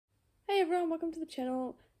everyone, welcome to the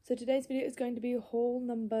channel. So today's video is going to be haul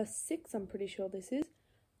number 6, I'm pretty sure this is.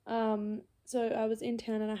 So I was in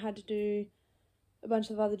town and I had to do a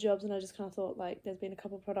bunch of other jobs, and I just kind of thought, like, there's been a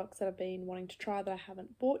couple of products that I've been wanting to try that I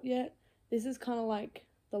haven't bought yet. This is kind of like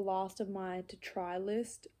the last of my to try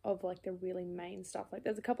list of like the really main stuff. Like,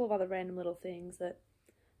 there's a couple of other random little things that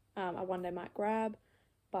I one day might grab,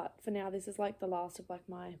 but for now this is like the last of like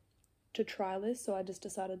my to try list, so I just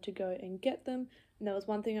decided to go and get them. And there was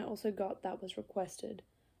one thing I also got that was requested.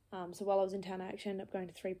 So while I was in town, I actually ended up going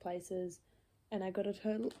to 3 places and I got a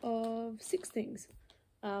total of 6 things.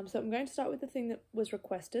 So I'm going to start with the thing that was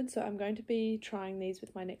requested. So I'm going to be trying these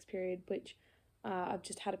with my next period, which I've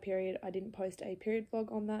just had a period. I didn't post a period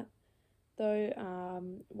vlog on that though,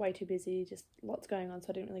 way too busy, just lots going on, so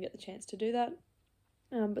I didn't really get the chance to do that.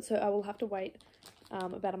 But so I will have to wait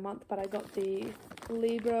about a month. But I got the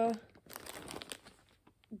Libra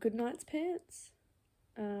Goodnights pants.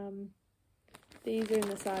 These are in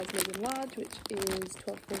the size medium large, which is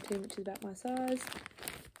 12-14, which is about my size.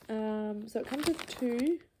 So it comes with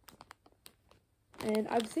 2, and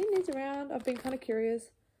I've seen these around. I've been kind of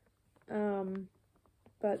curious,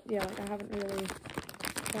 but yeah, like, I haven't really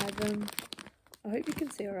tried them. I hope you can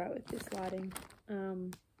see alright with this lighting.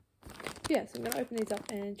 Yeah, so I'm going to open these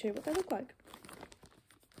up and show you what they look like.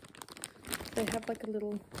 They have like a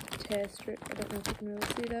little tear strip. I don't know if you can really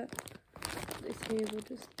see that. This here will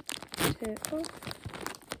just tear off.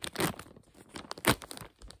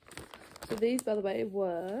 So these, by the way,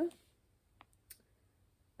 were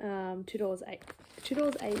 $2.80.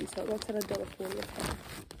 $2.80, so it works at $1.40 a pair.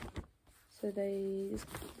 So they just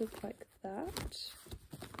look like that.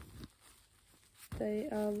 They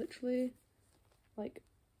are literally like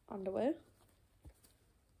underwear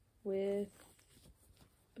with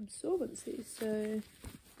absorbency. So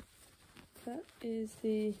that is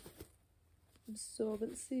the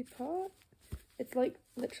absorbency part. It's like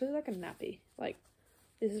literally like a nappy. Like,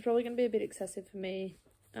 this is probably going to be a bit excessive for me.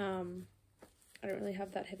 I don't really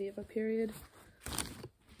have that heavy of a period.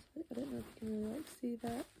 I don't know if you can really like see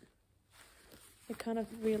that. It kind of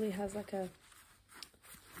really has like a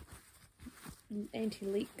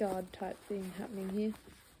anti-leak guard type thing happening here.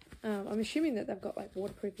 I'm assuming that they've got like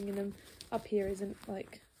waterproofing in them. Up here isn't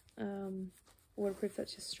like waterproof,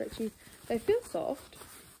 that's just stretchy. They feel soft.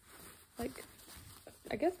 Like,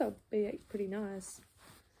 I guess they'll be like, pretty nice.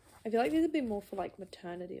 I feel like these would be more for like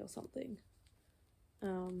maternity or something.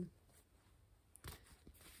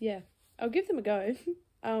 Yeah, I'll give them a go.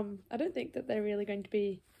 I don't think that they're really going to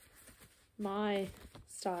be my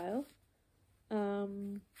style.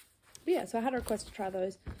 But yeah, so I had a request to try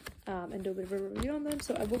those and do a bit of a review on them,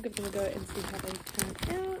 so I will give them a go and see how they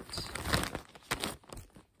turn out.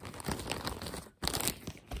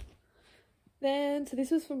 Then, so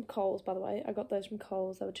this was from Coles, by the way. I got those from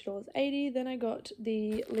Coles. They were $2.80. Then I got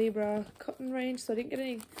the Libra cotton range. So I didn't get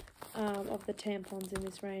any of the tampons in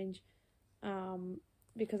this range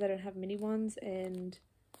because I don't have mini ones, and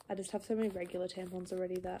I just have so many regular tampons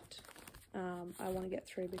already that I want to get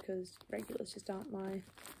through, because regulars just aren't my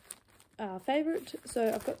favourite.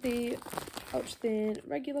 So I've got the ultra thin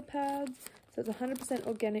regular pads. So it's 100%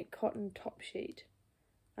 organic cotton top sheet.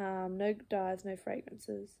 No dyes, no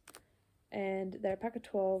fragrances. And they're a pack of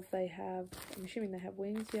 12. They have, I'm assuming they have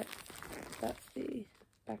wings. Yep, that's the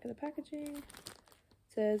back of the packaging. It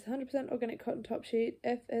says 100% organic cotton top sheet,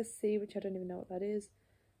 FSC, which I don't even know what that is.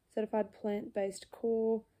 Certified plant-based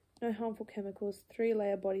core, no harmful chemicals,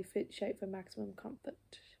 3-layer body fit, shape for maximum comfort.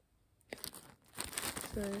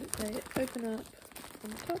 So they open up on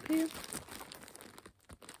the top here,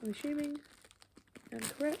 I'm assuming I'm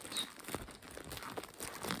correct.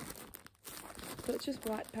 So it's just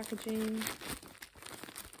white packaging.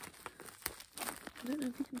 I don't know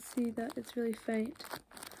if you can see that, it's really faint.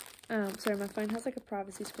 Sorry, my phone has like a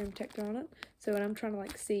privacy screen protector on it, so when I'm trying to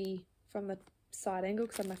like see from the side angle,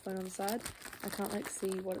 because I have my phone on the side, I can't like see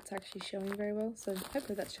what it's actually showing very well, so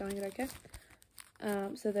hopefully that's showing it okay.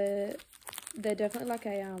 So they're definitely like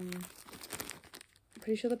a I'm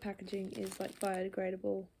pretty sure the packaging is like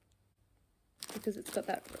biodegradable, because it's got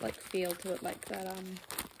that like feel to it, like that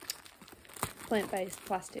plant-based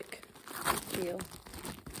plastic feel.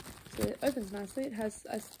 So it opens nicely. It has,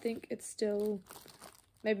 I think it's still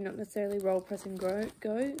maybe not necessarily roll, press and go.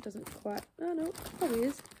 It doesn't quite, oh no, it probably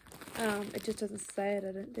is. It just doesn't say it,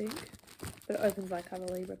 I don't think, but it opens like other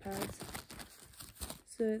Libra pads.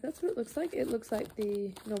 So that's what it looks like. It looks like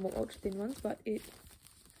the normal ultra thin ones, but it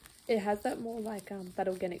has that more like that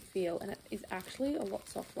organic feel, and it is actually a lot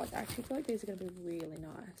softer. Like, I actually feel like these are going to be really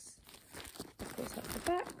nice. Of course, that's the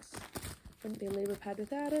backs. Wouldn't be a Libra pad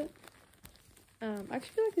without it. I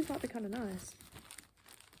actually feel like these might be kind of nice.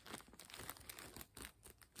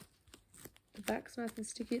 the back's nice and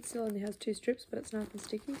sticky. It still only has 2 strips, but it's nice and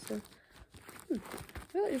sticky, so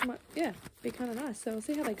well, it might, yeah, be kind of nice. So we'll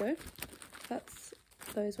see how they go. That's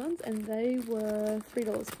those ones, and they were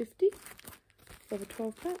 $3.50 for the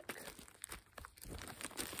 12-pack.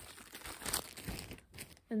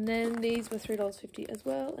 And then these were $3.50 as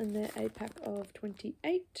well, and they're a pack of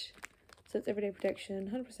 28. So it's everyday protection,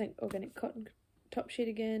 100% organic cotton top sheet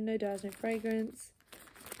again, no dyes, no fragrance.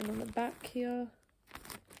 And on the back here,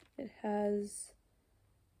 it has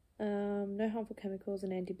no harmful chemicals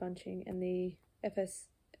and anti-bunching, and the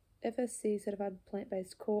FSC certified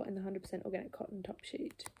plant-based core and the 100% organic cotton top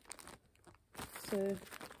sheet. So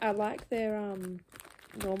I like their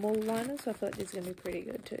normal liners, so I feel like this is going to be pretty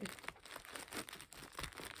good too.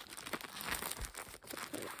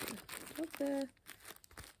 Up there.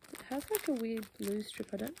 It has like a weird blue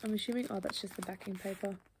strip. I'm assuming, oh, that's just the backing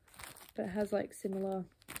paper, but it has like similar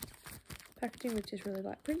packaging with just really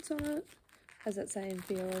light prints on it. Has that same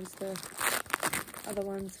feel as the other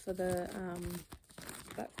ones for the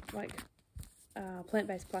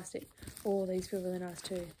plant-based plastic. Oh, these feel really nice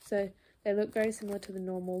too. So they look very similar to the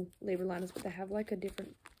normal Libra liners, but they have like a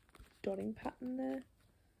different dotting pattern there.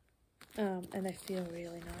 And they feel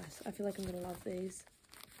really nice. I feel like I'm gonna love these.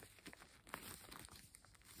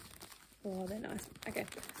 Oh, they're nice. Okay,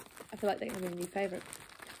 I feel like they're gonna be a new favourite.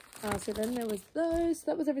 So then there was those.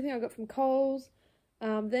 That was everything I got from Kohl's.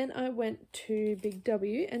 Then I went to Big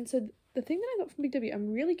W, and so the thing that I got from Big W,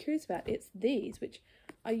 I'm really curious about. It's these, which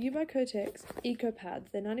are U by Kotex Eco Pads.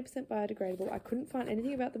 They're 90% biodegradable. I couldn't find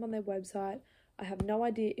anything about them on their website. I have no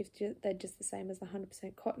idea if they're just the same as the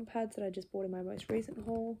 100% cotton pads that I just bought in my most recent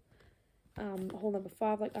haul. Haul number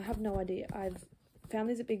 5. Like, I have no idea. I've found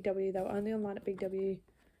these at Big W. They were only online at Big W.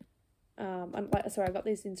 Sorry, I got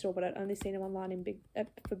these in store, but I'd only seen them online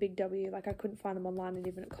for Big W. Like, I couldn't find them online and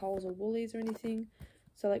even at Kohl's or Woolies or anything.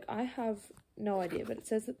 So, like, I have no idea, but it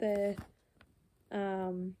says that they're,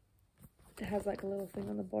 it has, like, a little thing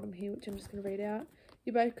on the bottom here, which I'm just going to read out.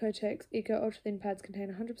 Ubo Kotex Eco Ultra Thin Pads contain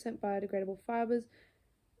 100% biodegradable fibres,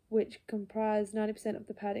 which comprise 90% of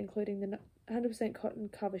the pad, including the 100% cotton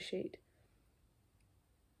cover sheet.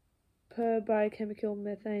 Per biochemical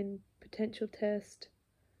methane potential test,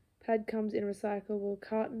 pad comes in a recyclable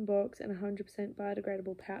carton box and 100%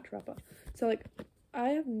 biodegradable pouch wrapper. So, like, I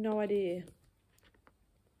have no idea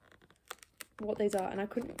what these are, and I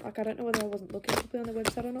couldn't, like, I don't know whether I wasn't looking properly on their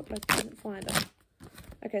website or not, but I couldn't find them.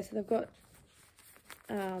 Okay, so they've got,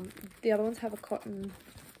 the other ones have a cotton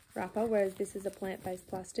wrapper, whereas this is a plant-based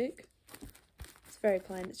plastic. It's very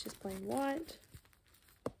plain, it's just plain white.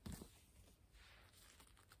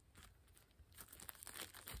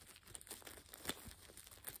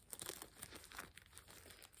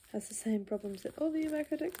 Has the same problems that all the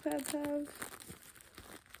Kotex pads have.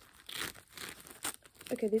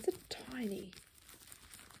 Okay, these are tiny,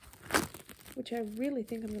 which I really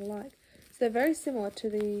think I'm going to like. So they're very similar to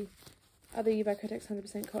the other Kotex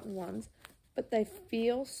 100% cotton ones, but they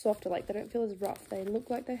feel softer, like they don't feel as rough. They look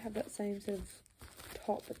like they have that same sort of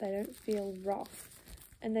top, but they don't feel rough.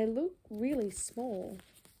 And they look really small,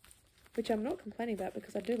 which I'm not complaining about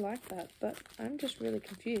because I do like that, but I'm just really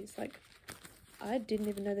confused. Like, I didn't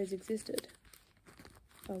even know these existed.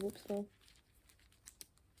 Oh, whoops, well.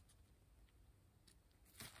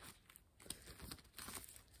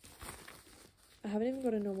 I haven't even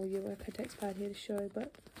got a normal Kotex pad here to show,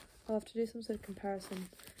 but I'll have to do some sort of comparison.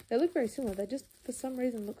 They look very similar. They just, for some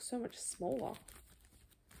reason, look so much smaller.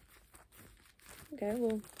 Okay,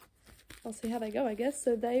 well, I'll see how they go, I guess.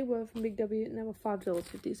 So they were from Big W, and they were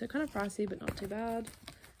 $5.50, so kind of pricey, but not too bad.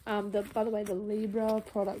 By the way, the Libra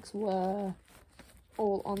products were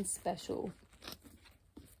all on special.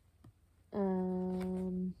 I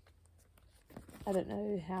don't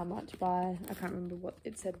know how much by, I can't remember what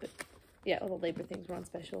it said, but yeah, all the Libra things were on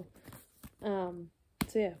special. So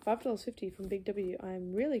yeah, $5.50 from Big W.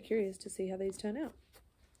 I'm really curious to see how these turn out.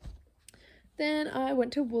 Then I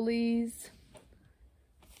went to Woolies,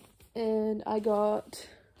 and I grabbed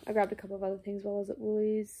a couple of other things while I was at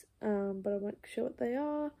Woolies, but I won't show what they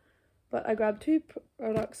are. But I grabbed 2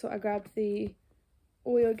 products. So I grabbed the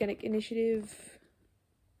Oil Organic Initiative.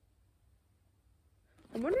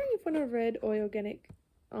 I'm wondering if when I read Oil Organic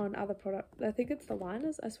on other products, I think it's the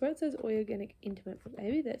liners. I swear it says Oil Organic Intimate, but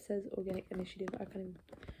maybe that says Organic Initiative. I can't even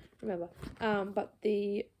remember. But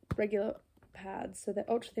the regular pads, so they're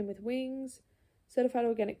ultra thin with wings, certified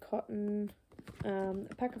organic cotton,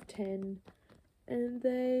 a pack of 10, and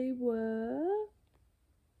they were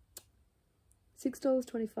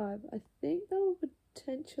 $6.25. I think they were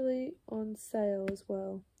potentially on sale as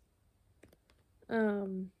well.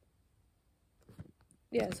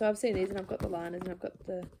 Yeah, so I've seen these, and I've got the liners, and I've got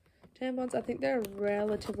the tampons. I think they're a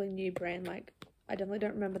relatively new brand. Like, I definitely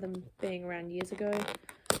don't remember them being around years ago.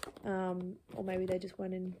 Or maybe they just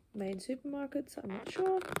weren't in main supermarkets, I'm not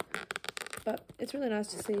sure. But it's really nice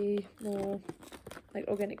to see more like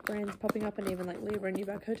organic brands popping up, and even like Libra and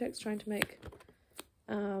Nubac Kotex trying to make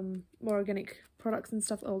more organic products and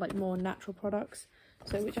stuff, or like more natural products.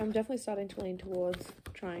 So, which I'm definitely starting to lean towards,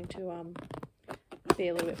 trying to be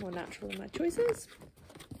a little bit more natural in my choices.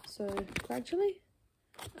 So gradually,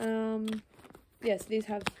 yeah. So these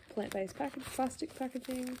have plant-based plastic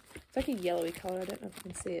packaging. It's like a yellowy color. I don't know if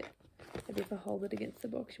you can see it. Maybe if I hold it against the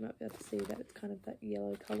box, you might be able to see that it's kind of that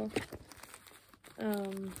yellow color.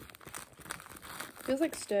 Feels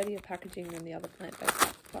like sturdier packaging than the other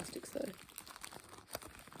plant-based plastics though.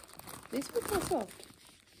 These feel quite soft.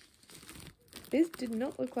 These did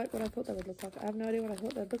not look like what I thought they would look like. I have no idea what I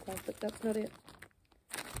thought they'd look like, but that's not it.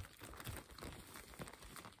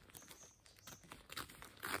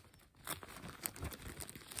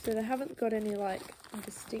 So they haven't got any like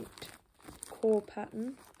distinct core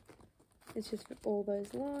pattern. It's just for all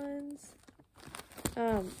those lines.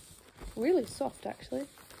 Really soft actually.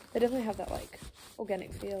 They definitely have that like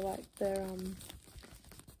organic feel, like they're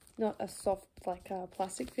not a soft like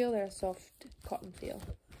plastic feel, they're a soft cotton feel.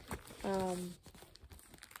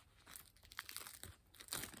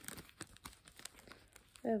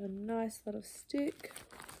 They have a nice little stick.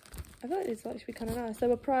 I thought these would actually be kind of nice. They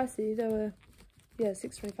were pricey. They were, yeah,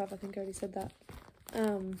 $6.25. I think I already said that.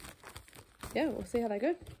 Yeah, we'll see how they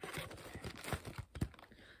go.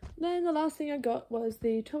 Then the last thing I got was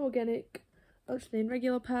the Tom Organic Ultra Thin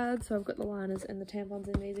Regular pads. So I've got the liners and the tampons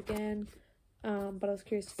in these again. But I was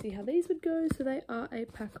curious to see how these would go. So they are a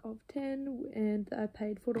pack of 10 and I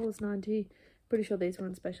paid $4.90. Pretty sure these were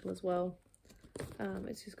on special as well.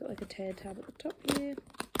 It's just got like a tear tab at the top here.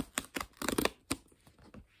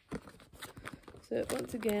 So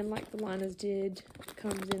once again, like the liners did,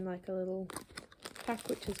 comes in like a little pack,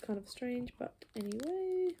 which is kind of strange, but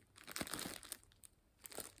anyway.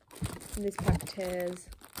 And this pack tears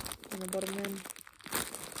on the bottom then, I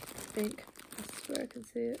think. I swear I can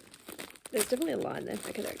see it. There's definitely a line there.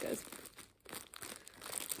 Okay, there it goes.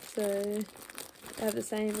 So they have the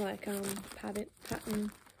same like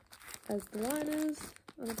pattern as the liners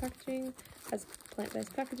on the packaging, as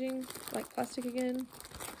plant-based packaging, like plastic again.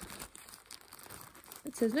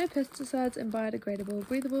 It says no pesticides and biodegradable,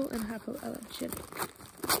 breathable and hypoallergenic.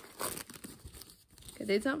 Okay,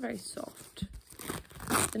 these aren't very soft.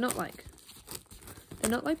 They're not like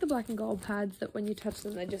the black and gold pads that when you touch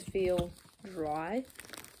them they just feel dry,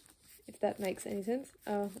 if that makes any sense.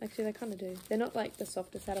 Oh, actually they kind of do. They're not like the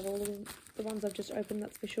softest out of all of them, the ones I've just opened,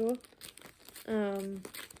 that's for sure.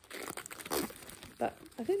 But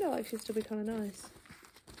I think they'll actually still be kind of nice.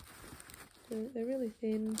 They're really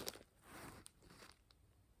thin.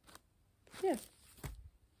 Yeah.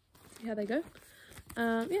 See how they go.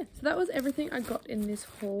 Yeah, so that was everything I got in this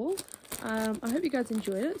haul. I hope you guys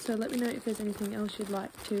enjoyed it. So let me know if there's anything else you'd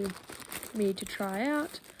like me to try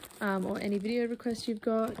out, or any video requests you've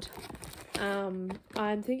got. I'm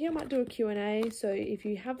thinking I might do a Q&A. So if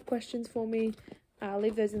you have questions for me,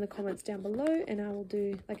 leave those in the comments down below, and I will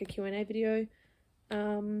do like a Q&A video.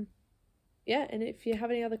 Yeah, and if you have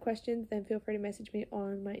any other questions, then feel free to message me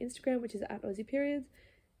on my Instagram, which is @AussiePeriods.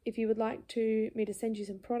 If you would like me to send you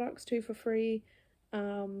some products too for free,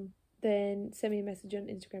 then send me a message on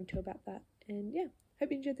Instagram too about that. And yeah, hope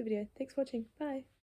you enjoyed the video. Thanks for watching. Bye.